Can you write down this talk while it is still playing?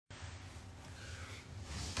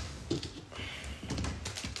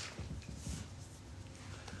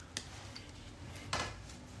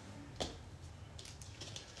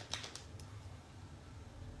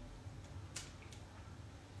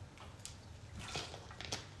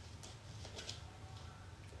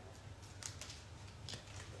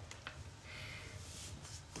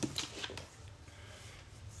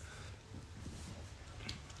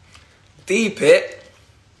Deep it.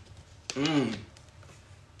 Mmm.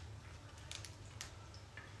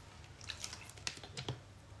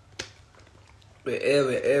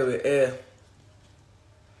 We're here.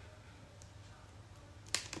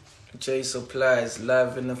 J Supplies,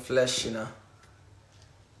 live in the flesh, you know.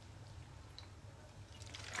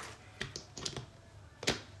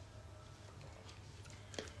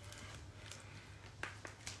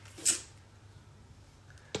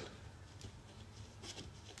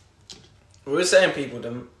 We're saying, people,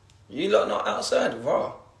 them, you lot not outside,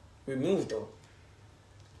 raw. We moved though.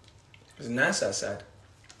 It's nice outside.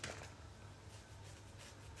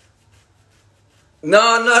 No.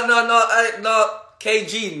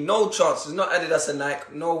 KG, no chance. It's not Adidas and Nike.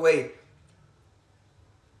 No way.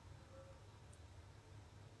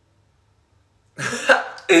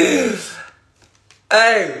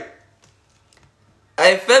 Hey,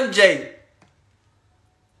 FMJ.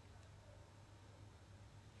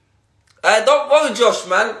 Don't worry, Josh,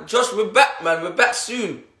 man. Josh, we're back, man. We're back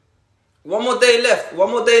soon. One more day left.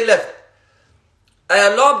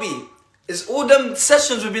 Lobby. It's all them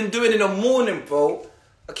sessions we've been doing in the morning, bro.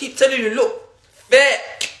 I keep telling you, look.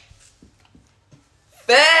 Fake.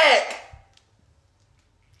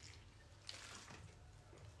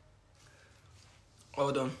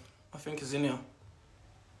 Hold on. I think it's in here.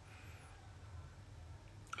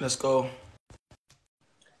 Let's go.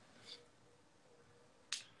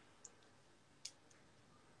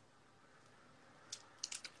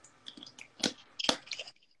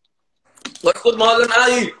 What's good, Marlon? How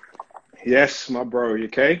are you? Yes, my bro. You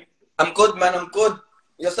okay? I'm good, man. I'm good.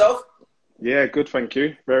 Yourself? Yeah, good, thank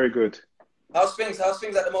you. Very good. How's things at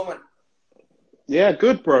the moment? Yeah,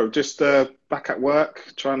 good, bro. Just back at work,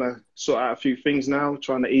 trying to sort out a few things now,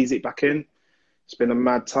 trying to ease it back in. It's been a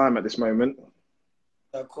mad time at this moment.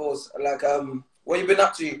 Of course. Like, what you been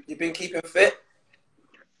up to? You been keeping fit?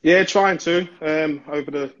 Yeah, trying to. Over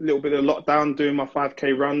the little bit of lockdown, doing my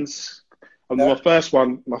 5K runs. And Yeah. my first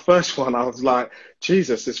one, I was like,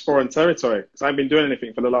 Jesus, it's foreign territory. Because I haven't been doing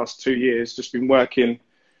anything for the last 2 years, just been working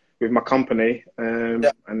with my company, and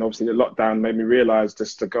obviously the lockdown made me realise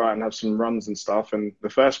just to go out and have some runs and stuff. And the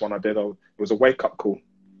first one I did, it was a wake-up call.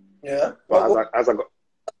 Yeah. But as I got...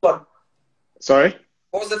 One. Sorry?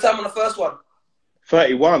 What was the time on the first one?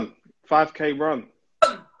 31, 5K run.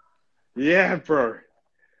 Yeah, bro.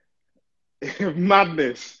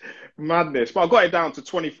 Madness. But I got it down to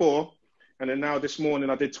 24, and then now this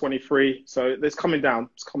morning I did 23. So it's coming down.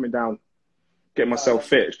 Getting myself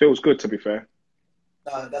fit. It feels good, to be fair.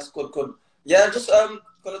 That's good. Yeah, just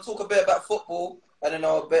gonna talk a bit about football and then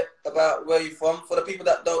a bit about where you're from. For the people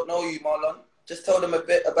that don't know you, Marlon, just tell them a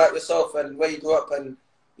bit about yourself and where you grew up and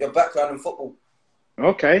your background in football.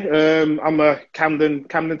 Okay, I'm a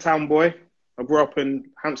Camden Town boy. I grew up in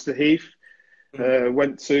Hampstead Heath.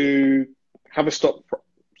 Went to Haverstock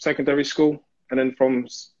Secondary School, and then from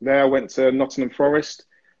there I went to Nottingham Forest,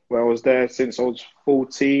 where I was there since I was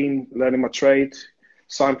 14, learning my trade,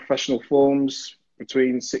 signed professional forms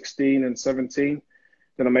between 16 and 17.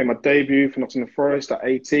 Then I made my debut for Nottingham Forest at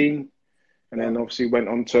 18, and then obviously went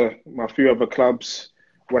on to my few other clubs,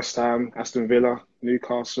 West Ham, Aston Villa,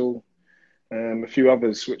 Newcastle, a few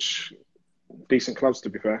others, which decent clubs, to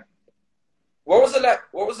be fair. What was it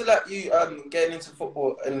like you getting into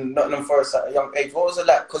football in Nottingham Forest at a young age? What was it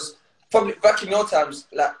like? Because probably back in your times,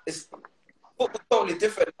 like, football totally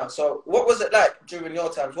different now. So what was it like during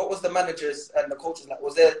your times? What was the managers and the coaches like?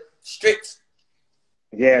 Was there strict?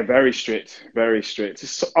 Yeah, very strict.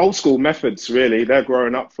 It's old school methods, really. They're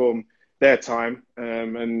growing up from their time,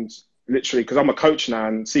 and literally, because I'm a coach now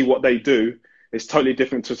and see what they do, it's totally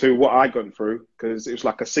different to what I gone through, because it was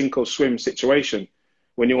like a sink or swim situation.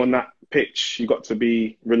 When you're on that pitch, you got to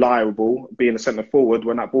be reliable, being a centre forward.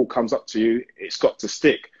 When that ball comes up to you, it's got to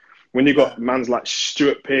stick. When you got mans like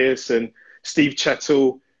Stuart Pearce and Steve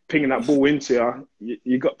Chettle pinging that ball into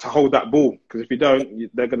you got to hold that ball, because if you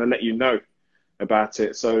don't, they're going to let you know about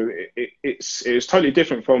it. So it was totally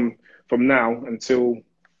different from now until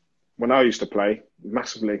when I used to play,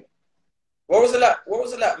 massively. What was it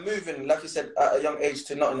like moving, like you said, at a young age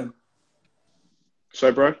to Nottingham?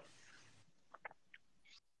 So, bro?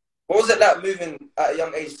 What was it like moving at a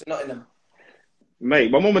young age to Nottingham?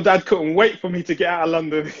 Mate, my mum and dad couldn't wait for me to get out of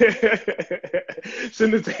London. As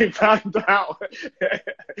soon as they found out,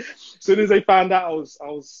 I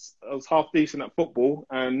was half decent at football,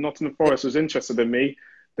 and Nottingham Forest was interested in me.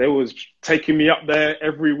 They was taking me up there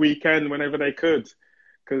every weekend whenever they could,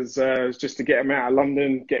 because it was just to get them out of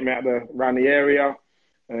London, get them out around the area.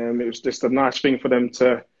 It was just a nice thing for them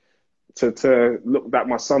to look that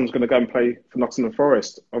my son's going to go and play for Nottingham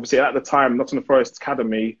Forest. Obviously, at the time, Nottingham Forest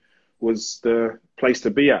Academy was the place to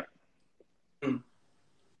be at.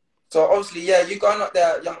 So obviously, yeah, you going up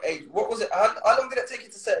there at a young age. What was it? How long did it take you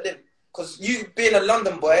to settle in? Because you being a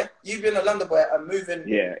London boy, and moving.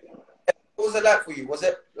 Yeah, What was it like for you? Was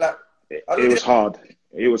it like how long it did was it? hard.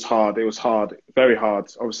 It was hard. It was hard. Very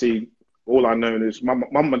hard. Obviously, all I know is my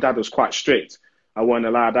mum and dad was quite strict. I wasn't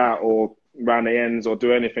allowed out or round the ends or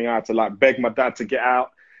do anything. I had to like beg my dad to get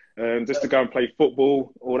out, just to go and play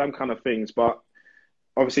football, all them kind of things. But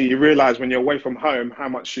obviously, you realise when you're away from home how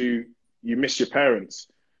much you miss your parents.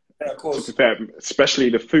 Yeah, of To course. prepare, especially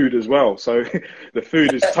the food as well. So the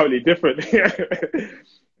food is totally different.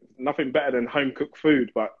 Nothing better than home cooked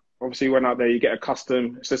food. But obviously, when out there, you get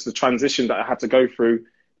accustomed. It's just the transition that I had to go through,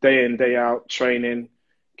 day in, day out, training,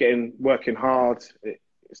 working hard.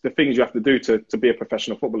 It's the things you have to do to be a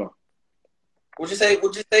professional footballer. Would you say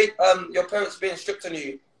your parents being strict on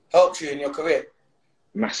you helped you in your career?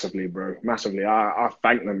 Massively, bro, massively. I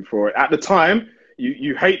thank them for it. At the time,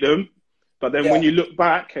 you hate them, but then when Yeah, you look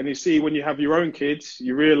back and you see when you have your own kids,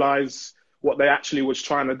 you realise what they actually was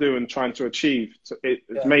trying to do and trying to achieve. So it's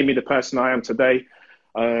yeah. made me the person I am today.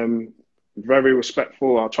 Very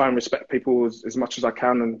respectful. I'll try and respect people as much as I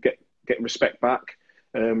can and get respect back.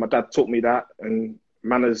 My dad taught me that, and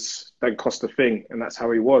manners don't cost a thing, and that's how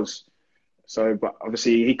he was. So, but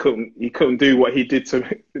obviously he couldn't do what he did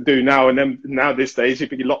to do now, and then now this days he'd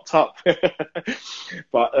be locked up.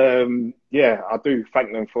 But yeah, I do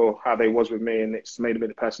thank them for how they was with me, and it's made me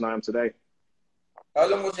the person I am today. How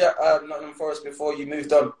long was you at Nottingham Forest before you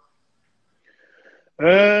moved on?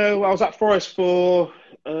 Well, I was at Forest for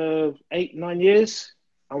 8, 9 years.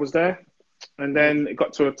 I was there, and Mm. then it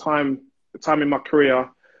got to a time in my career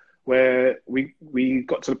where we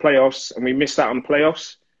got to the playoffs and we missed out on the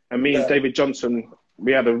playoffs. And me and Yeah. David Johnson,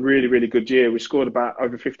 we had a really, really good year. We scored about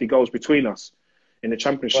over 50 goals between us in the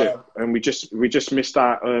championship, Wow. and we just missed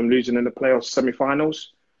out, losing in the playoffs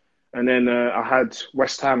semi-finals. And then I had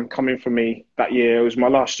West Ham coming for me that year. It was my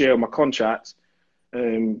last year of my contract.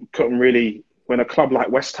 Couldn't really, when a club like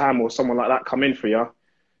West Ham or someone like that come in for you,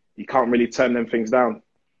 you can't really turn them things down.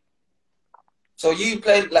 So you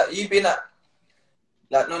played like you've been at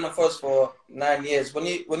like Nottingham Forest for 9 years. When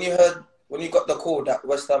you got the call that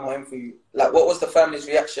West Ham were in for you, like what was the family's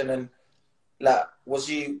reaction, and like was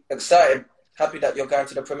you excited, happy that you're going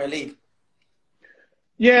to the Premier League?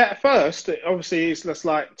 Yeah, at first, obviously, it's just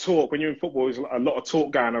like talk. When you're in football, there's a lot of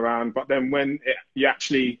talk going around. But then when you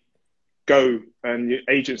actually go and your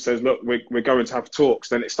agent says, look, we're going to have talks,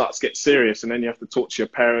 then it starts to get serious. And then you have to talk to your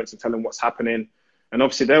parents and tell them what's happening. And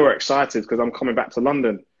obviously, they were excited because I'm coming back to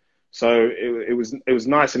London. So it was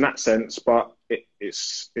nice in that sense. But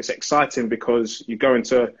it's exciting because you go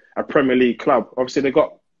into a Premier League club. Obviously, they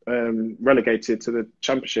got relegated to the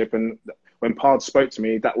Championship, and when Pard spoke to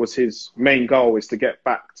me, that was his main goal, is to get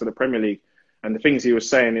back to the Premier League. And the things he was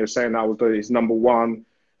saying that I was his number one.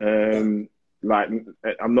 Yeah. Like,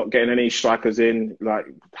 I'm not getting any strikers in. Like,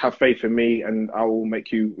 have faith in me, and I will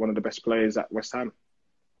make you one of the best players at West Ham.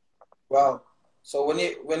 Wow. So when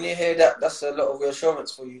you hear that, that's a lot of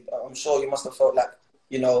reassurance for you. I'm sure you must have felt like,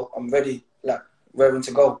 I'm ready, like raring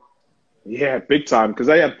to go. Yeah, big time. Because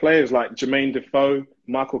they had players like Jermaine Defoe,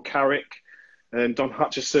 Michael Carrick, and Don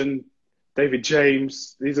Hutchison, David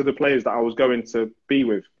James. These are the players that I was going to be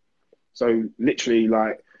with. So literally,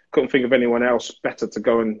 like, couldn't think of anyone else better to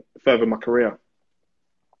go and further my career.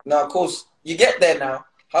 Now, of course, you get there now.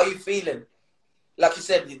 How are you feeling? Like you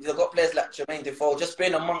said, you've got players like Jermaine Defoe, just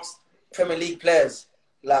being amongst Premier League players.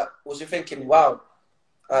 Like, was you thinking, wow,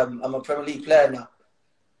 I'm a Premier League player now?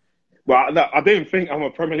 Well, no, I didn't think I'm a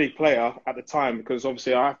Premier League player at the time, because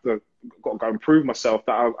obviously I got to go and prove myself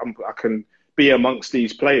that I can be amongst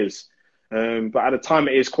these players. But at the time,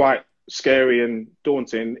 it is quite scary and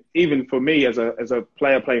daunting, even for me as a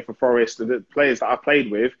player playing for Forest, and the players that I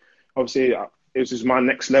played with. Obviously, it was just my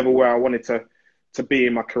next level where I wanted to be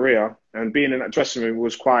in my career, and being in that dressing room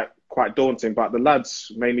was quite daunting. But the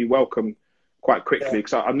lads made me welcome quite quickly, Yeah,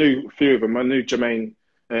 because I knew a few of them. I knew Jermaine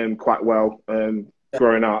quite well yeah.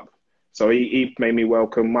 growing up. So he made me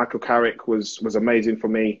welcome. Michael Carrick was amazing for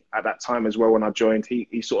me at that time as well when I joined.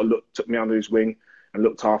 He sort of took me under his wing and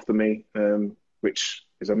looked after me, which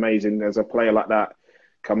is amazing. There's a player like that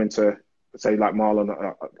coming to say, like,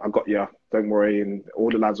 Marlon, I got you, don't worry. And all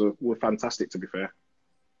the lads were fantastic, to be fair.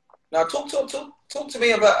 Now, talk to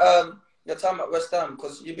me about your time at West Ham,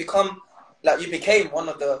 because you became one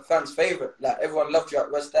of the fans' favourite. Like, everyone loved you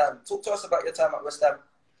at West Ham. Talk to us about your time at West Ham.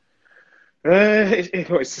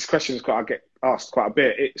 This question's I get asked quite a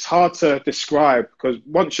bit. It's hard to describe, because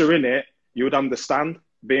once you're in it, you would understand.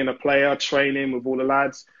 Being a player, training with all the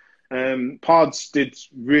lads. Pards did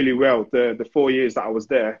really well the 4 years that I was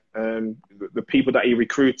there. The people that he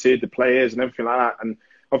recruited, the players and everything like that. And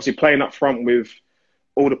obviously playing up front with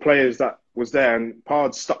all the players that was there, and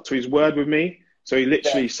Pard stuck to his word with me. So he Yeah,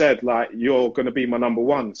 literally said, like, you're going to be my number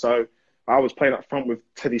one. So I was playing up front with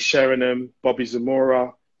Teddy Sheringham, Bobby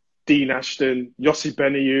Zamora, Dean Ashton, Yossi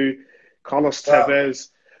Benayoun, Carlos wow. Tevez.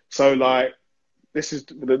 So, like, this is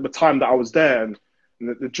the time that I was there. And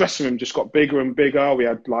the dressing room just got bigger and bigger. We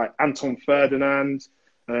had, like, Anton Ferdinand,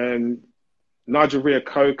 Nigel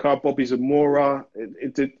Reo-Coker, Bobby Zamora.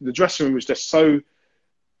 The dressing room was just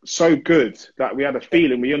so good that we had a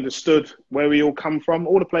feeling, we understood where we all come from.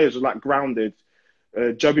 All the players were, like, grounded.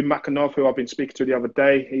 Joby Makanov, who I've been speaking to the other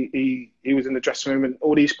day, he was in the dressing room, and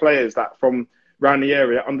all these players that from around the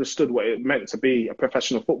area understood what it meant to be a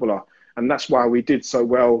professional footballer. And that's why we did so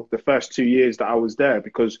well the first 2 years that I was there,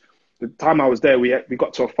 because the time I was there, we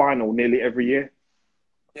got to a final nearly every year.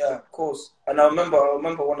 Yeah, of course. And I remember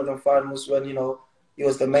one of the finals when, he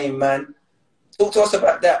was the main man. Talk to us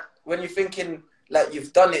about that. When you're thinking, like,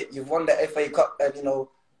 you've done it, you've won the FA Cup, and,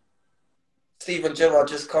 Steven Gerrard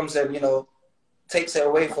just comes and, takes it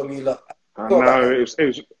away from you. Look, No,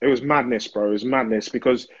 it was madness, bro. It was madness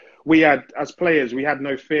because we had, as players, we had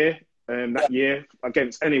no fear Yeah, that year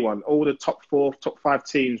against anyone. All the top 4, top 5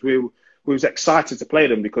 teams, we was excited to play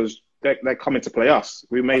them because they're coming to play us.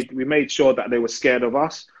 We made sure that they were scared of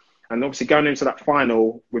us, and obviously going into that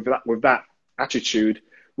final with that attitude,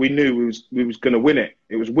 we knew we was going to win it.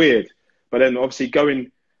 It was weird, but then obviously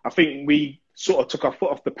I think we sort of took our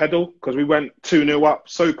foot off the pedal because we went 2-0 up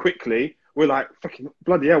so quickly. We're like, fucking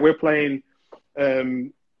bloody hell, we're playing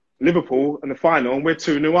Liverpool in the final and we're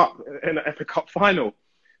 2-0 up in the FA Cup final.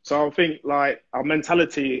 So I think, like, our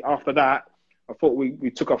mentality after that, I thought we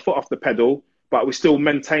took our foot off the pedal, but we still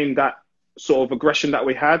maintained that sort of aggression that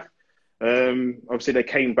we had. Obviously, they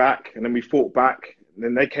came back and then we fought back, and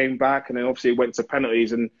then they came back, and then obviously it went to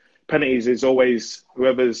penalties. And penalties is always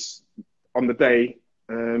whoever's on the day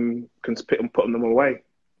can put them away.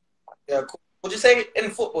 yeah. Cool. Would you say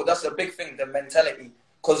in football that's a big thing, the mentality?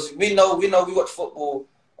 Because we watch football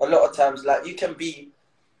a lot of times. Like, you can be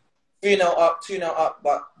 3-0 up, 2-0 up,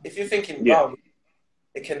 but if you're thinking, Yeah. wow,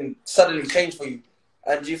 it can suddenly change for you.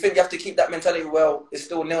 And do you think you have to keep that mentality? Well, it's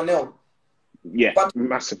still 0-0. Yeah, But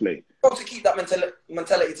massively. you have to keep that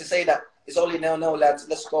mentality to say that it's only 0-0, lads.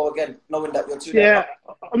 Let's go again, knowing that you're 2-0 Yeah,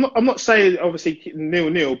 up. I'm not saying obviously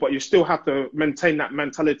 0-0, but you still have to maintain that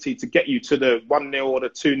mentality to get you to the 1-0 or the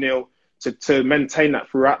 2-0 to maintain that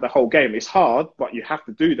throughout the whole game. It's hard, but you have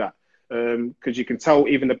to do that because you can tell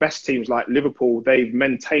even the best teams like Liverpool, they've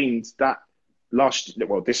maintained that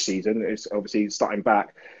this season, it's obviously starting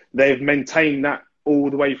back. They've maintained that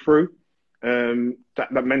all the way through,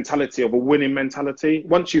 that mentality of a winning mentality.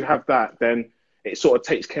 Once you have that, then it sort of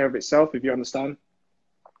takes care of itself, if you understand.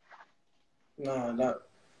 No.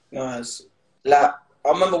 It's like, I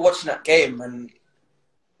remember watching that game and,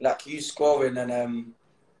 like, you scoring and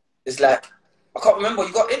it's like, I can't remember.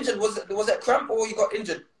 You got injured. Was it cramp or you got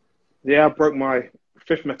injured? Yeah, I broke my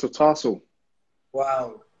 5th metatarsal.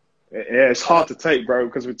 Wow. Yeah, it's hard to take, bro,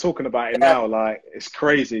 because we're talking about it Yeah, now. Like, it's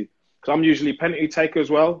crazy. Because I'm usually penalty taker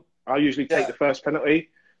as well. I usually take yeah. the first penalty.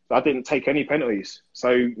 But I didn't take any penalties.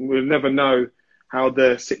 So we'll never know how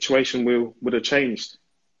the situation would have changed.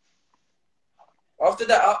 After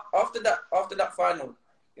that final,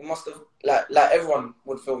 you must have, like everyone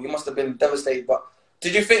would feel, you must have been devastated. But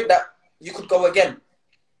did you think that you could go again,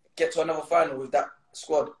 get to another final with that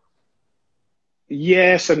squad?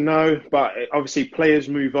 Yes and no, but obviously players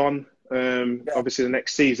move on. Yeah, Obviously the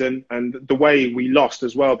next season, and the way we lost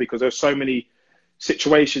as well, because there's so many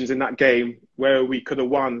situations in that game where we could have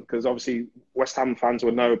won. Because obviously West Ham fans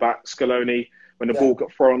will know about Scaloni when the yeah, ball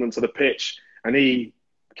got thrown onto the pitch and he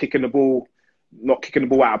not kicking the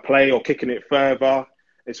ball out of play or kicking it further.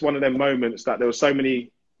 It's one of them moments that there were so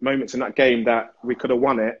many moments in that game that we could have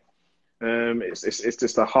won it. It's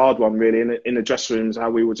just a hard one, really. In the dressing rooms, how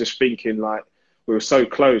we were just thinking, like, we were so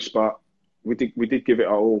close, but we did give it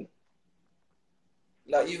our all.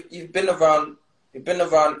 like you've been around,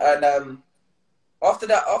 and after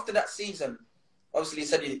that season, obviously you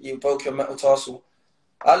said you broke your metatarsal.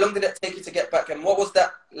 How long did it take you to get back, and what was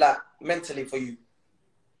that like mentally for you?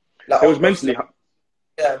 Like, It was obviously, mentally.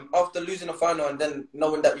 yeah, after losing a final and then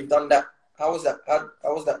knowing that you've done that, how was that?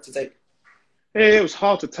 How was that to take? It was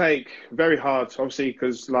hard to take, very hard, obviously,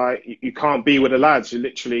 because like you can't be with the lads. You're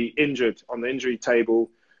literally injured on the injury table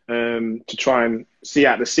to try and see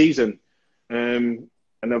out the season, and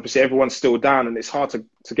obviously everyone's still down, and it's hard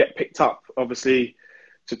to get picked up. Obviously,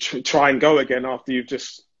 to try and go again after you've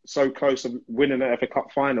just so close to winning the FA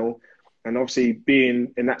Cup final, and obviously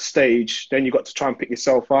being in that stage, then you got to try and pick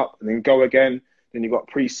yourself up and then go again. Then you got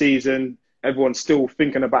pre-season. everyone's still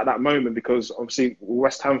thinking about that moment because obviously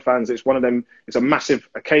West Ham fans, it's one of them. It's a massive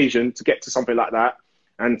occasion to get to something like that,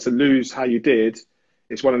 and to lose how you did,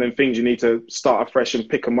 it's one of them things you need to start afresh and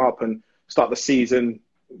pick them up and start the season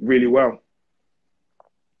really well.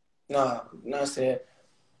 No, nice to hear.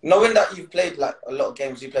 Knowing that you've played like a lot of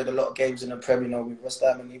games, you played a lot of games in the Premier, you know, with West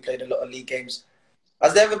Ham, and you played a lot of league games.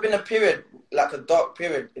 Has there ever been a period, like a dark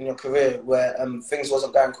period in your career, where things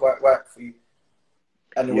wasn't going quite right for you,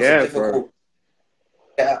 and it was a difficult?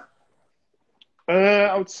 Yeah.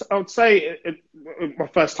 I would say my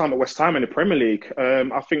first time at West Ham in the Premier League.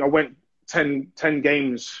 I think I went 10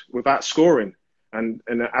 games without scoring, and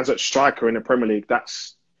as a striker in the Premier League,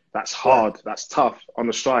 that's hard. Yeah. That's tough on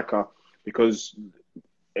the striker because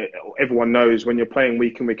everyone knows when you're playing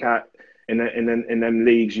week in week out in them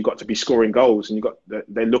leagues, you've got to be scoring goals, and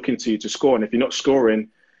they're looking to you to score. And if you're not scoring,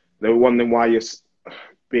 they're wondering why you're,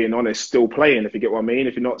 being honest, still playing. If you get what I mean,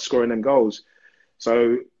 if you're not scoring them goals,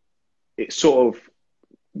 so it sort of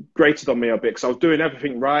grated on me a bit because I was doing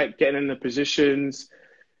everything right, getting in the positions.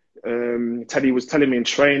 Teddy was telling me in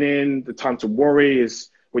training, the time to worry is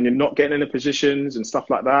when you're not getting in the positions and stuff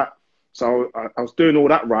like that. So I was doing all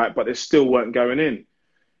that right, but it still weren't going in.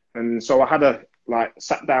 And so I had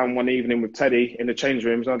sat down one evening with Teddy in the change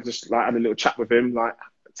rooms. And I just had a little chat with him, like,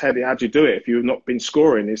 Teddy, how'd you do it if you've not been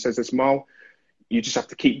scoring? He says, Ismail, you just have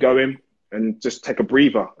to keep going and just take a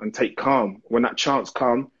breather and take calm. When that chance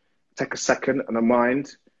comes, take a second and a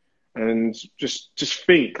mind and just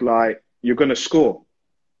think like you're going to score.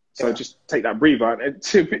 So just take that breather. And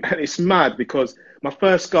it's mad because my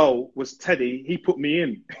first goal was Teddy. He put me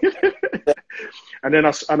in. And then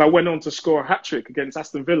I went on to score a hat-trick against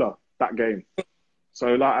Aston Villa that game.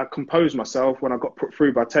 So I composed myself when I got put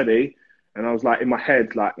through by Teddy. And I was in my head,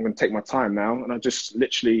 I'm going to take my time now. And I just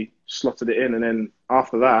literally slotted it in. And then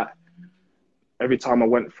after that, every time I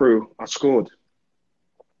went through, I scored.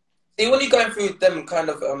 See, when you're going through them kind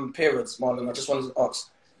of periods, Marlon, I just wanted to ask,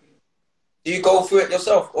 do you go through it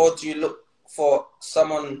yourself, or do you look for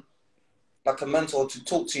someone like a mentor to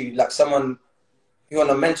talk to you, like someone who on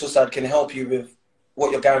a mental side can help you with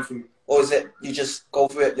what you're going through? Or is it you just go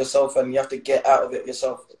through it yourself and you have to get out of it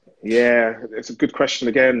yourself? Yeah, it's a good question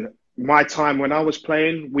again. My time when I was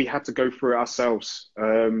playing, we had to go through it ourselves.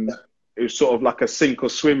 It was sort of like a sink or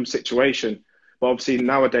swim situation. But obviously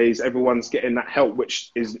nowadays, everyone's getting that help,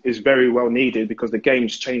 which is very well needed because the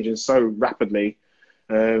game's changing so rapidly.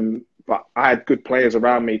 But I had good players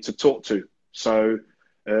around me to talk to. So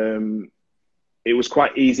it was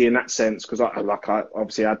quite easy in that sense because I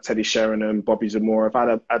obviously had Teddy Sheringham, Bobby Zamora. If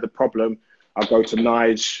I had a problem, I'd go to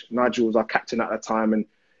Nigel. Nigel was our captain at the time. And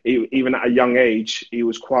even at a young age, he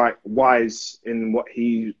was quite wise in where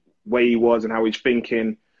he was and how he's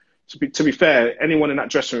thinking. To be fair, anyone in that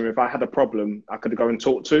dressing room, if I had a problem, I could go and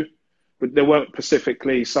talk to. But there weren't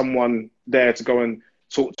specifically someone there to go and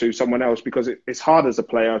talk to someone else because it's hard as a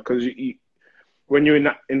player because when you're in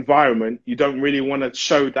that environment, you don't really want to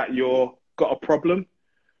show that you're got a problem,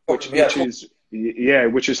 which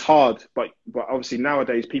is hard. But obviously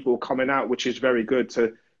nowadays people are coming out, which is very good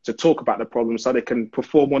to talk about the problem so they can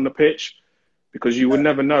perform on the pitch because you would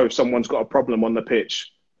never know if someone's got a problem on the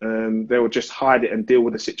pitch. They will just hide it and deal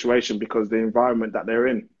with the situation because the environment that they're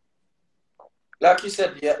in. Like you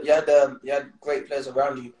said, you had great players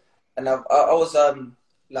around you, and I was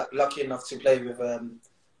lucky enough to play with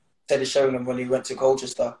Teddy Sheringham when he went to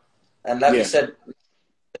Colchester, and like you said,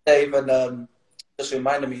 they even just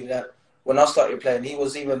reminded me that when I started playing, he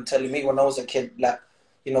was even telling me when I was a kid,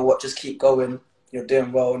 you know what, just keep going, you're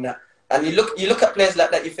doing well, and that. And you look at players like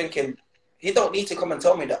that, you're thinking he don't need to come and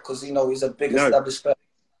tell me that because he's a big established player.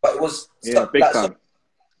 But it was big time.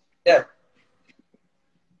 Yeah.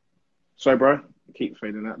 Sorry, bro. Keep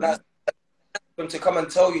fading out there. Him to come and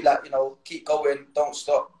tell you, keep going, don't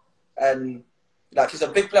stop. And, he's a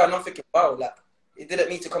big player. And I'm thinking, wow, he didn't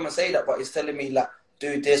need to come and say that, but he's telling me,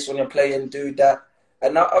 do this when you're playing, do that.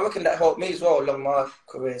 And I reckon that helped me as well along my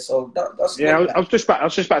career. So that's good. I was just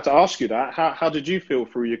about to ask you that. How did you feel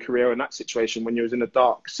through your career in that situation when you was in a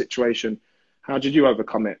dark situation? How did you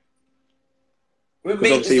overcome it? With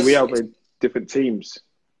me, obviously we are in different teams.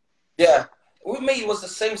 Yeah. With me, it was the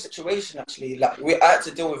same situation, actually. I had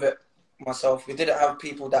to deal with it myself. We didn't have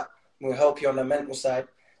people that will help you on the mental side.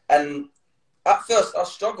 And at first, I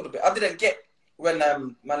struggled a bit. I didn't get when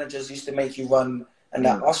managers used to make you run and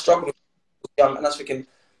that. I struggled young, and I was thinking,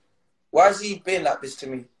 why is he being like this to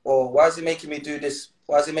me? Or why is he making me do this?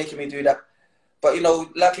 Why is he making me do that? But,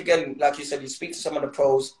 like you said, you speak to some of the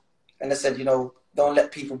pros, and they said, don't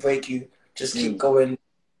let people break you. Just keep going,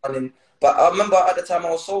 running. But I remember at the time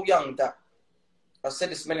I was so young that I said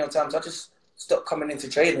this many times. I just stopped coming into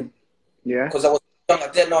training Yeah. because I was young. I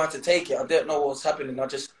didn't know how to take it. I didn't know what was happening. I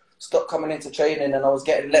just stopped coming into training, and I was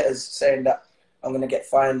getting letters saying that I'm going to get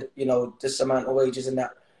fined, you know, this amount of wages and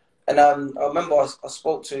that. And I remember I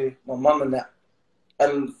spoke to my mum and that,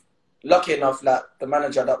 and lucky enough, like the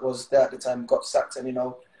manager that was there at the time got sacked, and you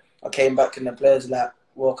know, I came back and the players like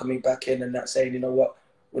welcomed me back in and that, saying, you know what,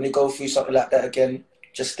 when you go through something like that again,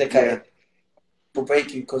 just stick at Yeah. it. Will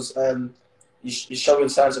break you because you're showing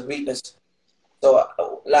signs of weakness. So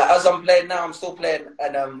like as I'm playing now, I'm still playing,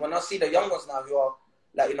 and when I see the young ones now who are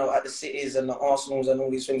like, you know, at the Cities and the Arsenals and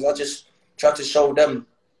all these things, I just try to show them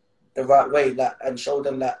the right way, like, and show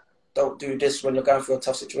them that don't do this when you're going through a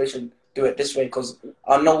tough situation. Do it this way, because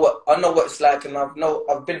I know what it's like, and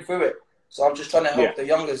I've been through it. So I'm just trying to Yeah. help the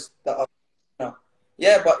youngers that are, you know.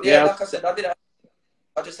 Yeah, but yeah, Yeah. like I said,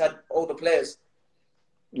 I just had older players.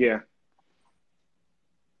 Yeah.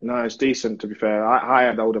 No, it's decent to be fair. I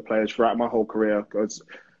had older players throughout my whole career because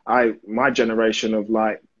my generation of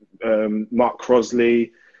like Mark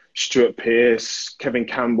Crosley, Stuart Pearce, Kevin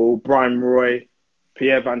Campbell, Brian Roy,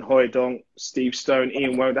 Pierre Van Hooijdonk, Steve Stone,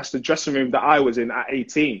 Ian Woe. That's the dressing room that I was in at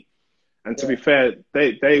 18. And to Yeah, be fair,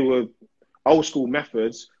 they were old school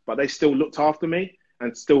methods, but they still looked after me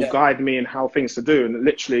and still yeah, guide me in how things to do. And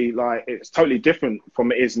literally, like, it's totally different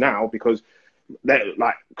from it is now because they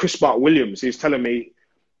like Chris Bart Williams. He's telling me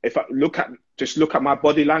if I look at my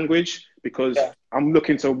body language because yeah, I'm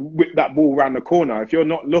looking to whip that ball around the corner. If you're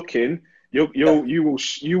not looking, yeah.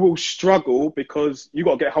 you will struggle because you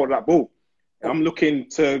got to get hold of that ball. I'm looking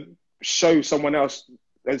to show someone else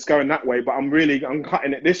that's going that way, but I'm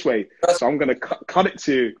cutting it this way. So I'm going to cut it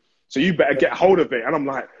to you. So you better get hold of it. And I'm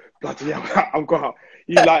like, bloody hell, I'm going.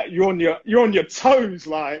 You're on your toes.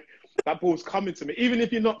 Like that ball's coming to me. Even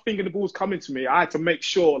if you're not thinking the ball's coming to me, I had to make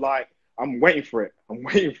sure like I'm waiting for it. I'm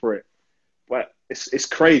waiting for it. But it's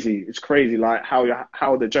crazy. It's crazy. Like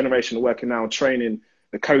how the generation are working now, training,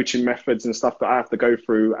 the coaching methods and stuff that I have to go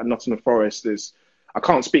through at Nottingham Forest is. I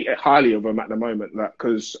can't speak highly of them at the moment,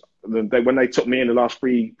 because when they took me in the last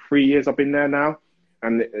three years I've been there now,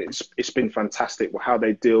 and it's been fantastic how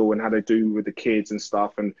they deal and how they do with the kids and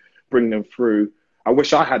stuff and bring them through. I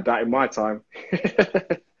wish I had that in my time.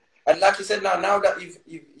 And like you said, now that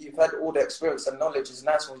you've had all the experience and knowledge, it's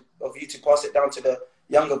nice of you to pass it down to the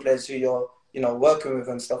younger players who you're, you know, working with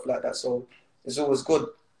and stuff like that. So it's always good.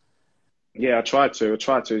 Yeah, I try to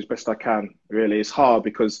as best I can. Really, it's hard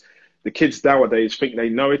because the kids nowadays think they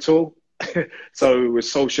know it all. So with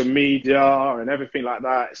social media and everything like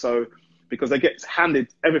that, so because they get handed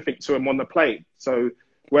everything to them on the plate. So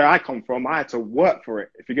where I come from, I had to work for it,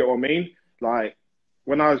 if you get what I mean. Like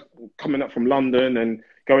when I was coming up from London and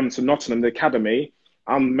going to Nottingham, the academy,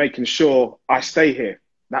 I'm making sure I stay here.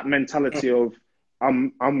 That mentality of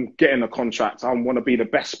I'm getting a contract. I want to be the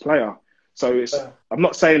best player. So I'm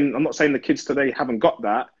not saying the kids today haven't got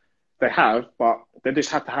that. They have, but they just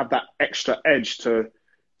have to have that extra edge to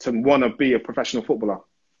want to be a professional footballer.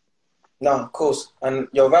 No, of course, and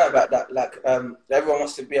you're right about that. Like, everyone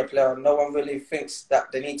wants to be a player. No one really thinks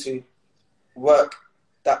that they need to work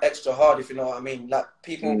that extra hard, if you know what I mean. Like,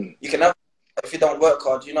 people, you can have, if you don't work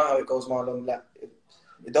hard, you know how it goes, Marlon. Like,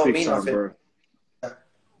 it don't Big mean time, nothing. bro.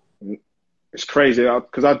 It's crazy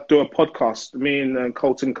because I do a podcast, me and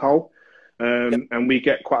Colton Cole, and we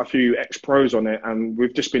get quite a few ex-pros on it, and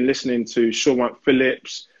we've just been listening to Sean White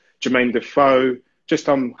Phillips, Jermaine Defoe, just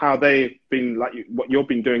on how they've been, like what you've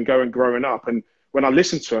been doing growing up. And when I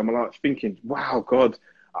listen to them, I'm like thinking, wow, God,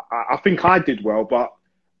 I think I did well, but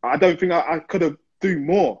I don't think I could have do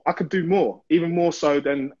more. I could do more, even more so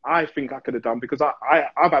than I think I could have done, because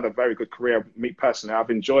I've had a very good career, me personally.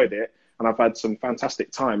 I've enjoyed it and I've had some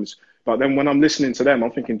fantastic times. But then when I'm listening to them,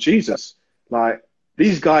 I'm thinking, Jesus, like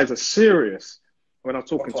these guys are serious when I'm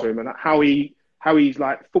talking to him, and how he's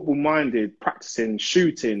like football minded, practicing,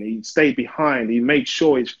 shooting. He stayed behind. He made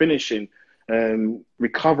sure he's finishing,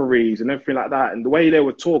 recoveries and everything like that. And the way they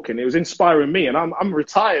were talking, it was inspiring me. And I'm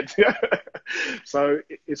retired, so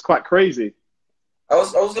it's quite crazy. I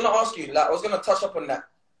was going to ask you, like, I was going to touch up on that.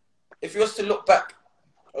 If you was to look back,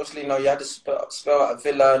 obviously, you know, you had to spell out a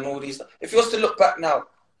Villa and all these. If you was to look back now,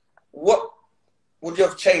 what would you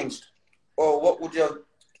have changed, or what would you have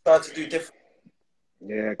tried to do different?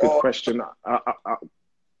 Yeah, good question. I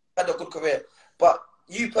had a good career, but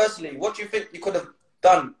you personally, what do you think you could have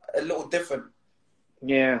done a little different?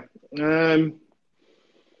 Yeah, me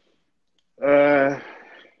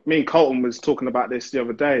and Colton was talking about this the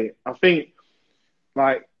other day. I think,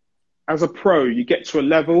 like, as a pro, you get to a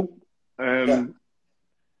level, and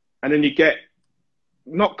then you get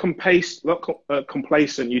not complacent.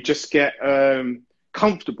 You just get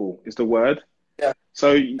comfortable is the word. Yeah.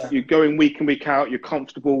 So Yeah. you're going week in, week out. You're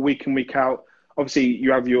comfortable week in, week out. Obviously,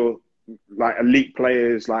 you have your like elite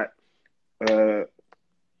players like uh,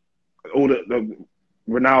 all the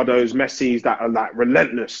Ronaldo's, Messi's that are like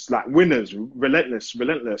relentless, like winners,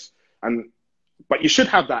 relentless. And but you should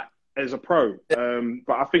have that as a pro.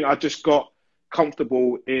 But I think I just got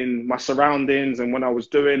comfortable in my surroundings, and when I was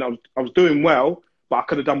doing well, but I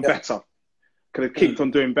could have done Yeah. better. Could have kept Mm.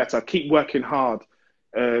 on doing better. Keep working hard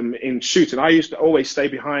in shooting. I used to always stay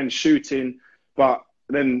behind shooting, but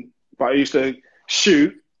I used to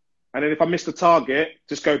shoot, and then if I missed the target,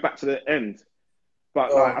 just go back to the end. But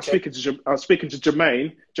like Oh, okay. I was speaking to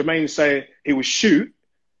Jermaine. Jermaine say he would shoot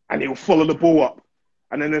and he'll follow the ball up,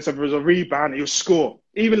 and then if there was a rebound, he'll score.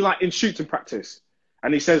 Even like in shooting practice,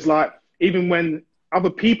 and he says like even when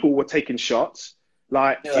other people were taking shots,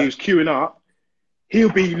 like he Yeah. was queuing up,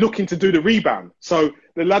 he'll be looking to do the rebound. So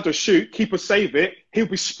the lad will shoot, keeper save it, he'll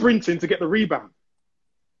be sprinting to get the rebound.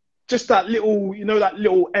 Just that little, that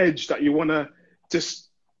little edge that you want to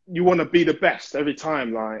be the best every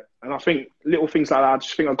time. Like, and I think little things like that, I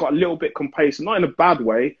just think I got a little bit complacent, not in a bad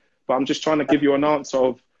way, but I'm just trying to give you an answer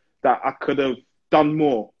of that I could have done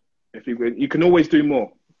more. If you can always do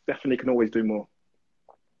more. Definitely can always do more.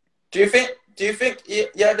 Do you think you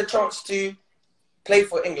had the chance to play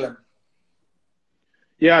for England?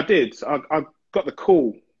 Yeah, I did. I got the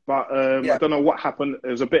call, but I Yeah. don't know what happened.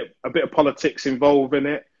 There was a bit of politics involved in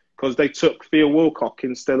it because they took Theo Wilcock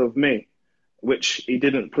instead of me, which he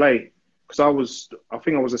didn't play because I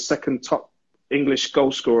think I was the second top English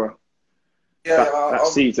goal scorer Yeah. that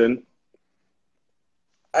season.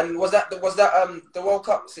 And was that the World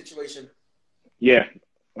Cup situation? Yeah,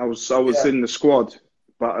 I was Yeah. in the squad,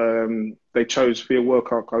 but they chose Theo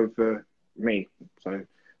Wilcock over me. So,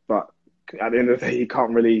 but at the end of the day, you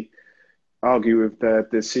can't really argue with their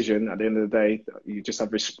decision. At the end of the day, you just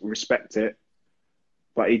have to respect it.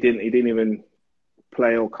 But he didn't even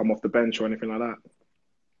play or come off the bench or anything like that.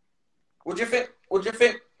 Would you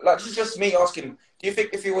think? Like, this is just me asking. Do you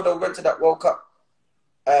think if you would have went to that World Cup,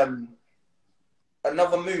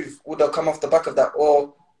 another move would have come off the back of that,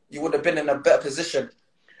 or you would have been in a better position?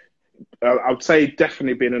 I would say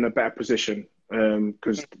definitely been in a better position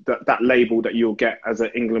because that label that you'll get as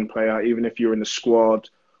an England player, even if you're in the squad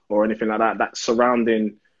or anything like that, that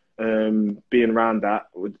surrounding being around that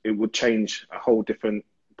would change a whole different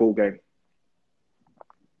ball game.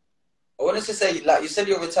 I wanted to say, like you said,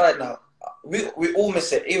 you're retired now. We all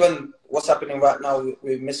miss it. Even what's happening right now,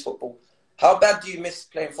 we miss football. How bad do you miss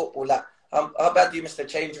playing football? Like, how bad do you miss the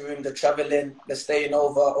change room, the travelling, the staying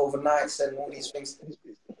overnights, and all these things?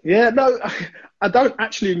 Yeah, no, I don't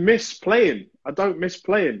actually miss playing. I don't miss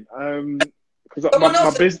playing because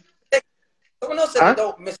my business. Someone else said they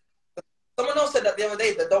don't miss. Someone else said that the other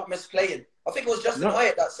day they don't miss playing. I think it was Justin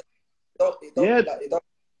Hyatt that said they don't.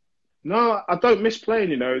 No, I don't miss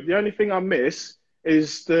playing. The only thing I miss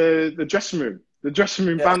is the dressing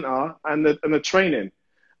room banter and the training.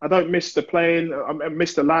 I don't miss the playing. I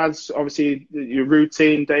miss the lads. Obviously, your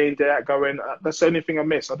routine, day in, day out, going. That's the only thing I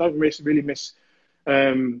miss. I don't really miss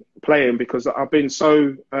playing because I've been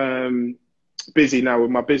so busy now with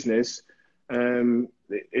my business.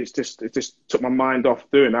 It just took my mind off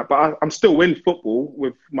doing that. But I'm still in football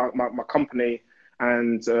with my company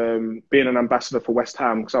and being an ambassador for West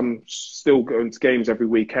Ham because I'm still going to games every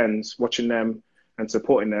weekend, watching them and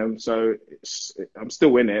supporting them. So I'm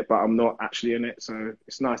still in it, but I'm not actually in it. So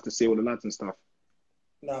it's nice to see all the lads and stuff.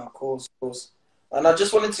 No, of course. And I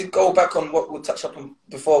just wanted to go back on what we touched on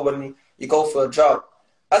before when you go for a job.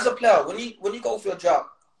 As a player, when you go for a job,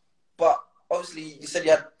 but obviously you said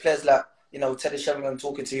you had players like, Teddy Sheringham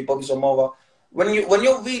talking to you, Bobby Zamora. When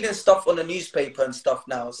you're reading stuff on the newspaper and stuff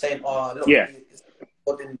now, saying, "Oh, look, Yeah.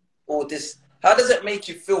 all this," how does it make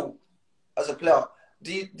you feel as a player?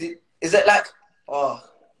 Is it like, "Oh,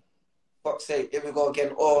 fuck's sake, here we go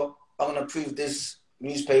again," or "I'm gonna prove this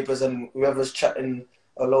newspapers and whoever's chatting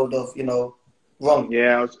a load of wrong"?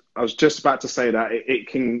 Yeah, I was just about to say that it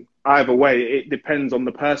can either way. It depends on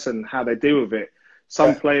the person how they deal with it.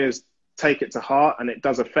 Some players take it to heart and it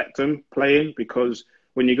does affect them playing because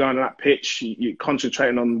when you go on that pitch, you're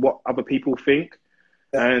concentrating on what other people think,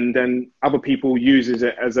 and then other people uses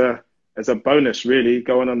it as a bonus, really,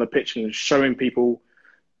 going on the pitch and showing people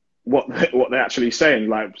what they're actually saying,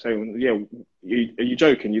 like saying, "Yeah, are you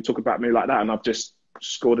joking? You talk about me like that, and I've just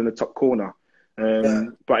scored in the top corner."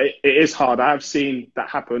 But it is hard. I've seen that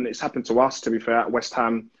happen. It's happened to us, to be fair, at West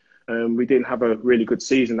Ham. We didn't have a really good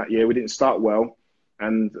season that year. We didn't start well,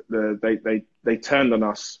 and they turned on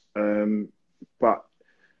us. But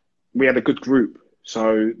we had a good group,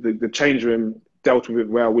 so the change room dealt with it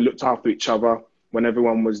well. We looked after each other when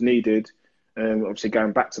everyone was needed, Obviously,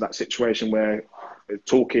 going back to that situation where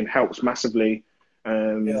talking helps massively,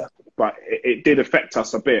 Yeah. but it did affect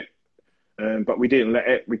us a bit. But we didn't let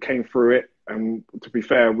it. We came through it, and to be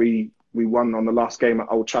fair, we won on the last game at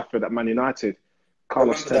Old Trafford at Man United. I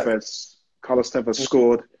Carlos remember that. Tevez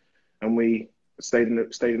scored, and we stayed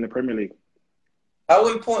in the Premier League. How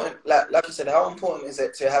important, like you said, how important is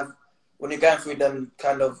it to have, when you're going through them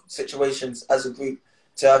kind of situations as a group,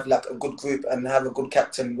 to have like a good group and have a good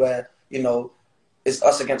captain where, you know, it's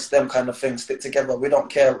us against them kind of thing, stick together. We don't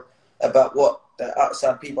care about what the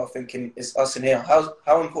outside people are thinking, it's us in here.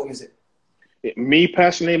 How important is it? Me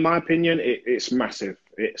personally, in my opinion, it's massive.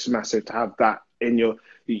 It's massive to have that in your.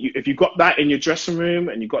 If you got that in your dressing room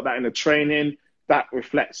and you got that in the training, that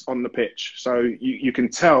reflects on the pitch. So you can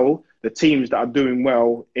tell the teams that are doing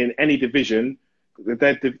well in any division,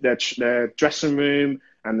 their dressing room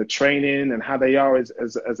and the training and how they are as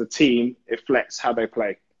a team, it reflects how they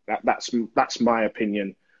play. That's my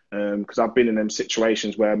opinion, because I've been in them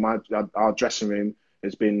situations where our dressing room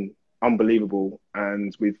has been unbelievable,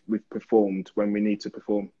 and we've performed when we need to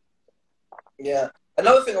perform. Yeah.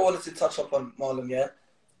 Another thing I wanted to touch up on, Marlon, yeah?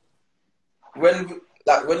 When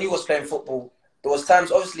you was playing football, there was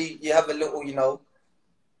times, obviously, you have a little, you know,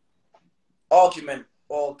 argument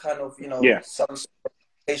or kind of, you know, some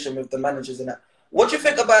situation with the managers and that. What do you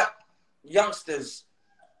think about youngsters?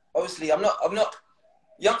 Obviously, I'm not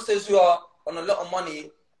youngsters who are on a lot of money,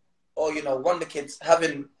 or, you know, wonder kids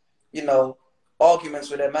having, you know, arguments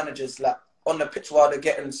with their managers, like on the pitch while they're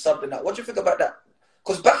getting subbed and that. What do you think about that?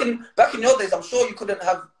 Because back in your days, I'm sure you couldn't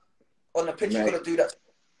have on the pitch. Mate, you couldn't do that.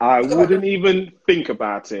 I wouldn't even think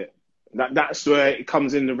about it. That's where it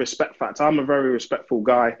comes in, the respect factor. I'm a very respectful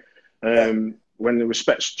guy. When the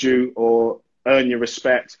respect's due, or earn your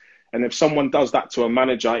respect, and if someone does that to a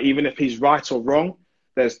manager, even if he's right or wrong,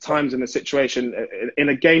 there's times in a situation, in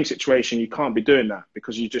a game situation, you can't be doing that,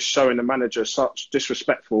 because you're just showing the manager such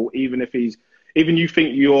disrespectful. Even you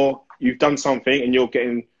think you've done something and you're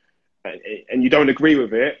getting, and you don't agree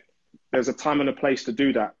with it, there's a time and a place to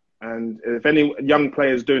do that. And if any young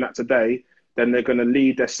players doing that today, then they're going to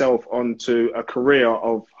lead themselves onto a career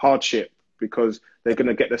of hardship, because they're going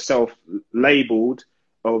to get themselves labelled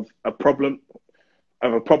of a problem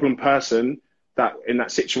person that in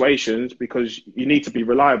that situations, because you need to be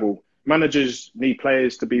reliable. Managers need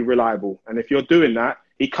players to be reliable, and if you're doing that,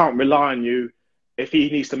 he can't rely on you if he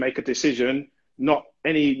needs to make a decision. Not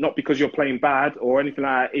because you're playing bad or anything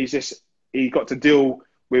like that. He's got to deal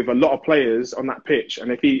with a lot of players on that pitch,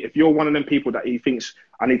 and if you're one of them people that he thinks,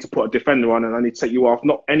 I need to put a defender on and I need to take you off,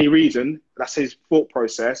 not any reason, that's his thought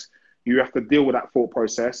process. You have to deal with that thought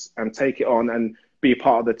process and take it on and be a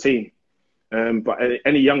part of the team. But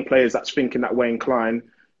any young players that's thinking that way inclined,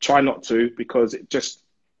 try not to, because it just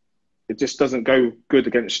doesn't go good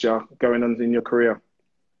against you going on in your career.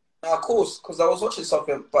 Now, of course, because I was watching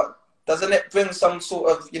something, but doesn't it bring some sort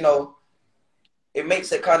of, you know, it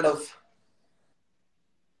makes it kind of,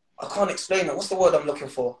 I can't explain it. What's the word I'm looking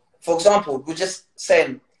for? For example, we're just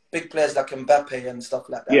saying big players like Mbappe and stuff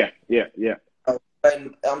like that. Yeah.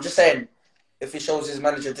 And I'm just saying, if he shows his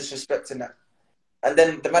manager disrespecting that, and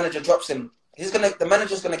then the manager drops him, the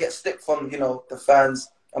manager's gonna get stick from, you know, the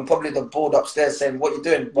fans and probably the board upstairs saying, "What you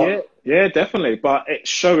doing?" But, yeah, definitely. But it's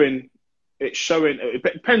showing. It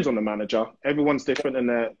depends on the manager. Everyone's different in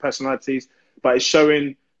their personalities, but it's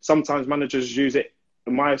showing. Sometimes managers use it,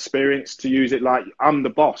 in my experience, to use it like, I'm the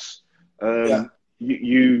boss.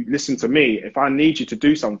 You listen to me. If I need you to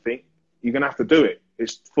do something, you're gonna have to do it.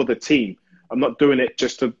 It's for the team. I'm not doing it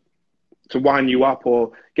just to wind you up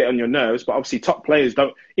or get on your nerves. But obviously,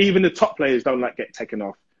 even the top players don't like get taken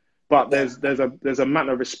off. But there's a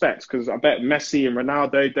matter of respect, because I bet Messi and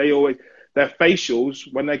Ronaldo, they always, their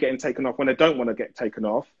facials when they're getting taken off, when they don't want to get taken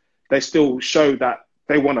off, they still show that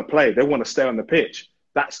they want to play, they want to stay on the pitch.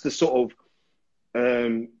 That's the sort of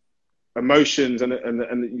emotions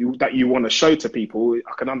that you want to show to people.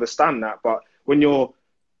 I can understand that, but when you're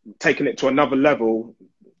taking it to another level,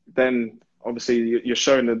 then obviously you're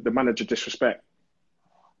showing the manager disrespect.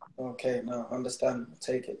 Okay, no, I understand.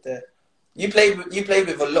 Take it there. You played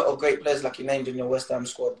with a lot of great players, like you named in your West Ham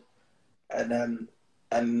squad, and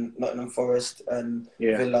Nottingham Forest and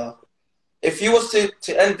Villa. If you was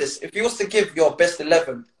to end this, if you was to give your best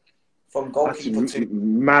 11 from goalkeeper to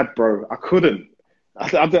mad, bro, I couldn't.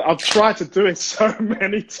 I've tried to do it so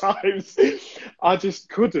many times, I just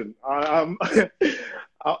couldn't. I've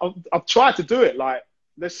tried to do it. Like,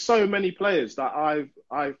 there's so many players that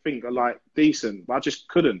I think are like decent, but I just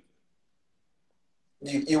couldn't.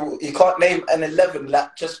 You can't name an 11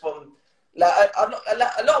 like just from like a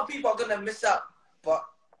lot of people are gonna miss out, but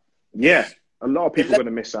yeah, a lot of people are gonna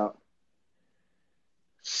miss out.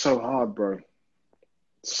 So hard, bro.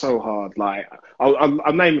 So hard. Like,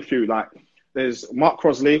 I'll name a few. Like, there's Mark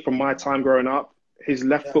Crosley from my time growing up. His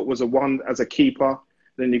left foot was a one as a keeper.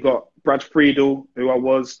 Then you got Brad Friedel, who I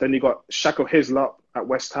was. Then you got Shackle Hislop at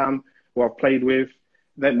West Ham, who I've played with.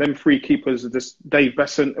 Then them three keepers, this Dave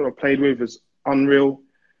Besant, who I played with, is unreal.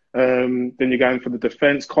 Then you're going for the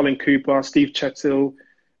defence, Colin Cooper, Steve Chettle,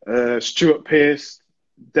 Stuart Pearce,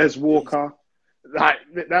 Des Walker. Like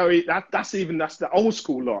that's the old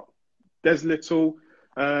school lot. Des Little.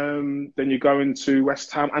 Then you go into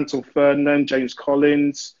West Ham, Anton Ferdinand, James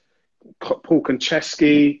Collins, Paul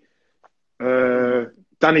Konchesky,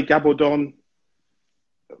 Danny Gabaldon.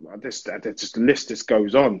 The list just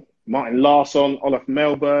goes on. Martin Larsson, Olaf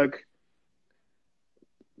Melberg.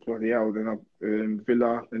 Bloody hell, then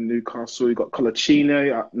Villa and Newcastle. You got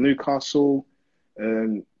Colaccini at Newcastle,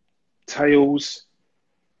 Tails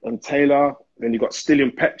and Taylor. Then you got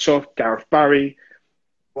Stillian Petrov, Gareth Barry.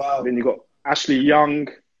 Wow. Then you got Ashley Young,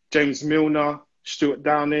 James Milner, Stuart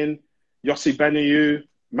Downing, Yossi Benayoun,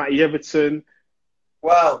 Matty Everton.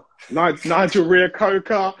 Wow. Nigel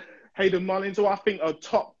Reo-Coker, Hayden Mullins, who I think are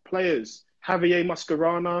top players. Javier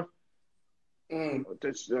Mascherano. I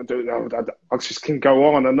just can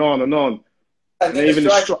go on and on and on. And even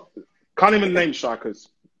can't even name strikers.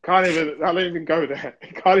 I don't even go there.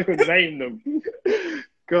 Can't even name them.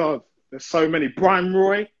 God, there's so many. Brian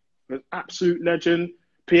Roy, an absolute legend.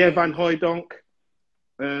 Pierre Van Hooijdonk,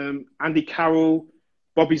 Andy Carroll,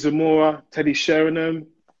 Bobby Zamora, Teddy Sheringham,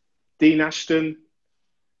 Dean Ashton,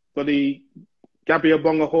 Gabriel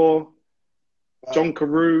Bongahor, John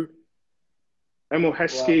Carew, Emil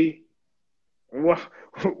Heskey. Wow.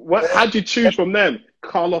 How'd you choose from them?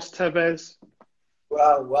 Carlos Tevez.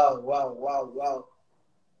 Wow.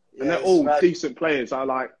 And they're all decent players. I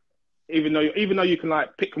like, even though you can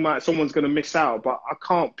like pick them out, someone's going to miss out, but I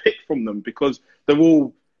can't pick from them because they're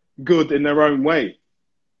all good in their own way.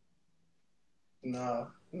 No.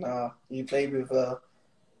 You played with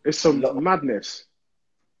it's some madness.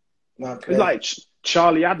 It's like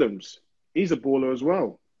Charlie Adams. He's a baller as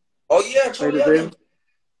well. Oh yeah, Charlie Adams.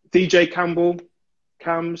 DJ Campbell,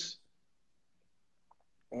 Cams.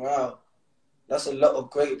 Wow. That's a lot of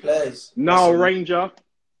great players. Niall Ranger.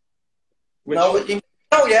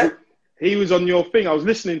 He was on your thing. I was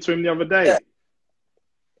listening to him the other day. Yeah.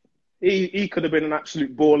 He could have been an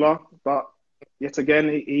absolute baller, but yet again,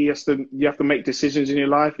 you have to make decisions in your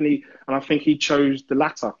life, and I think he chose the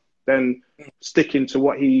latter, then sticking to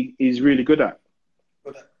what he's really good at.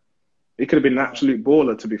 He could have been an absolute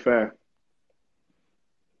baller, to be fair.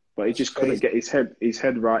 But he just couldn't get his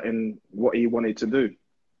head right in what he wanted to do.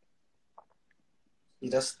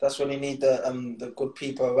 That's when you need the good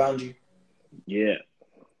people around you. Yeah,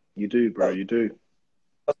 you do, bro. You do.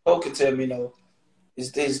 I was talking to him,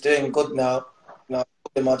 he's doing good now.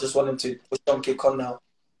 I just want him to push on, kick on now.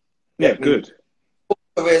 Yeah, good.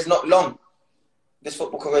 Football career is not long. This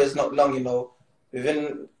football career is not long,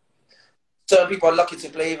 Within certain people are lucky to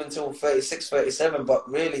play even until 36, 37, but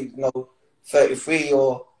really, 33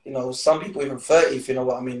 or some people even 30, if you know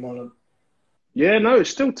what I mean, Marlon. Yeah, no, it's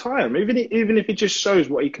still time. Even if he just shows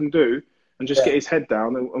what he can do and just get his head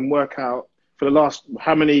down and work out for the last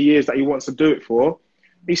how many years that he wants to do it for,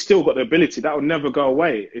 he's still got the ability. That will never go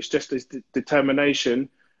away. It's just his determination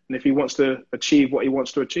and if he wants to achieve what he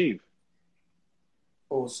wants to achieve.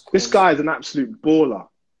 Course. This guy is an absolute baller.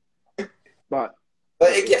 But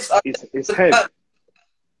it gets his head.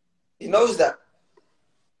 He knows that.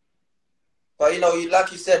 But,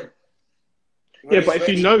 like you said. Yeah, but if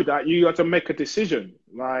you know that, you have to make a decision.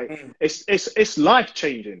 Like, it's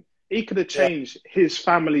life-changing. He could have changed his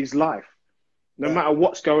family's life. No matter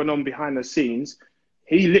what's going on behind the scenes,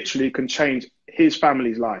 he literally can change his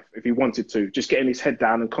family's life if he wanted to. Just getting his head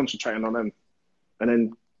down and concentrating on them. And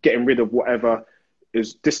then getting rid of whatever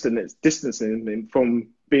is distancing him from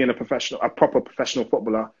being a proper professional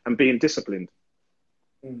footballer and being disciplined.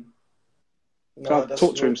 So I've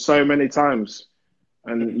talked to him so many times,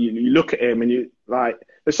 and you look at him and you like.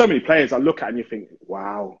 There's so many players I look at and you think,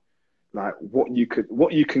 wow, like what you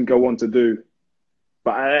can go on to do.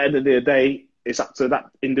 But at the end of the day, it's up to that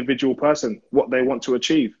individual person what they want to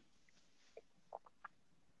achieve.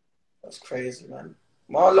 That's crazy, man.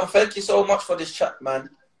 Marlon, thank you so much for this chat, man.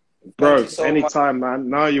 Bro, anytime, man.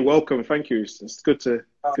 No, you're welcome. Thank you. It's good to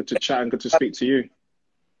chat and good to speak to you.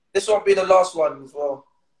 This won't be the last one as well.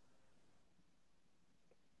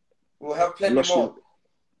 We'll have plenty more.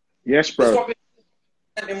 Yes, bro. This won't be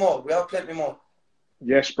plenty more. We have plenty more.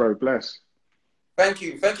 Yes, bro. Bless. Thank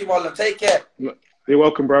you. Thank you, Marlon. Take care. You're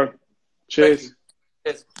welcome, bro. Cheers.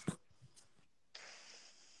 Cheers.